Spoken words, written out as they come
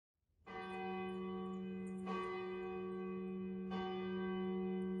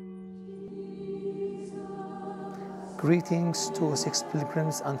Greetings to 6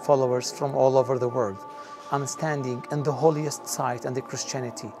 pilgrims and followers from all over the world. I'm standing in the holiest site in the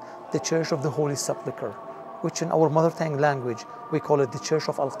Christianity, the Church of the Holy Sepulchre, which in our mother tongue language we call it the Church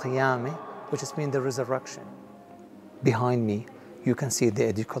of Al-Qiyamah, which means the resurrection. Behind me you can see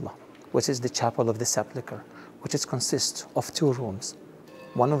the edicula, which is the chapel of the sepulchre, which consists of 2 rooms.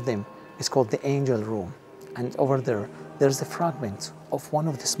 One of them is called the angel room, and over there's a fragment of one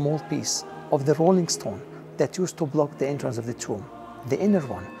of the small piece of the rolling stone that used to block the entrance of the tomb. The inner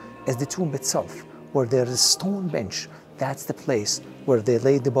one is the tomb itself, where there is a stone bench. That's the place where they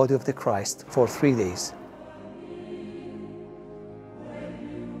laid the body of the Christ for 3 days.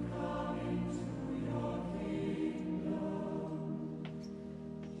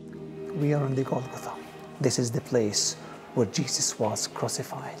 We are on the Golgotha. This is the place where Jesus was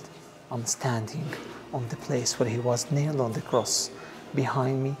crucified. I'm standing on the place where he was nailed on the cross.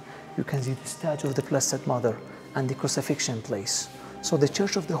 Behind me, you can see the statue of the Blessed Mother and the crucifixion place. So the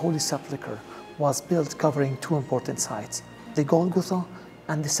Church of the Holy Sepulchre was built covering 2 important sites, the Golgotha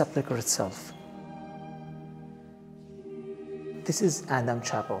and the sepulchre itself. This is Adam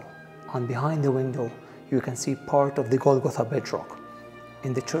Chapel, and behind the window you can see part of the Golgotha bedrock.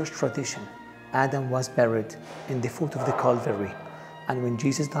 In the church tradition, Adam was buried in the foot of the Calvary, and when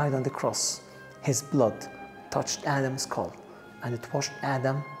Jesus died on the cross, his blood touched Adam's skull, and it washed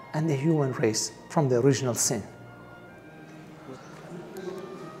Adam and the human race from the original sin.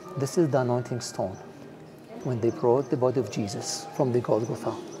 This is the anointing stone. When they brought the body of Jesus from the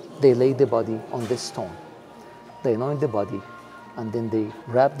Golgotha, they laid the body on this stone. They anoint the body, and then they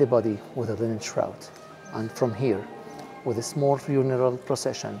wrap the body with a linen shroud. And from here, with a small funeral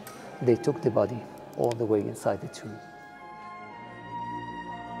procession, they took the body all the way inside the tomb.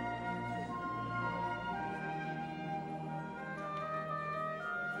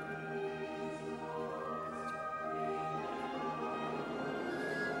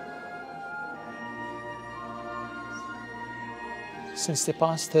 Since the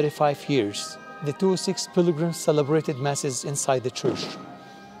past 35 years, the 6 pilgrims celebrated masses inside the church,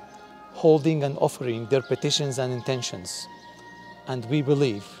 holding and offering their petitions and intentions. And we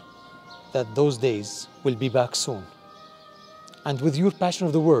believe that those days will be back soon. And with your passion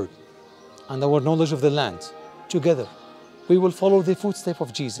of the word and our knowledge of the land, together, we will follow the footsteps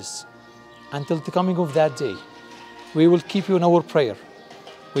of Jesus. Until the coming of that day, we will keep you in our prayer.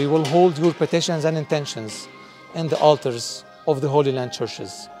 We will hold your petitions and intentions in the altars of the Holy Land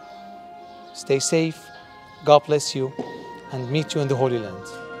churches. Stay safe, God bless you, and meet you in the Holy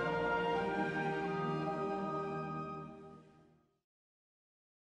Land.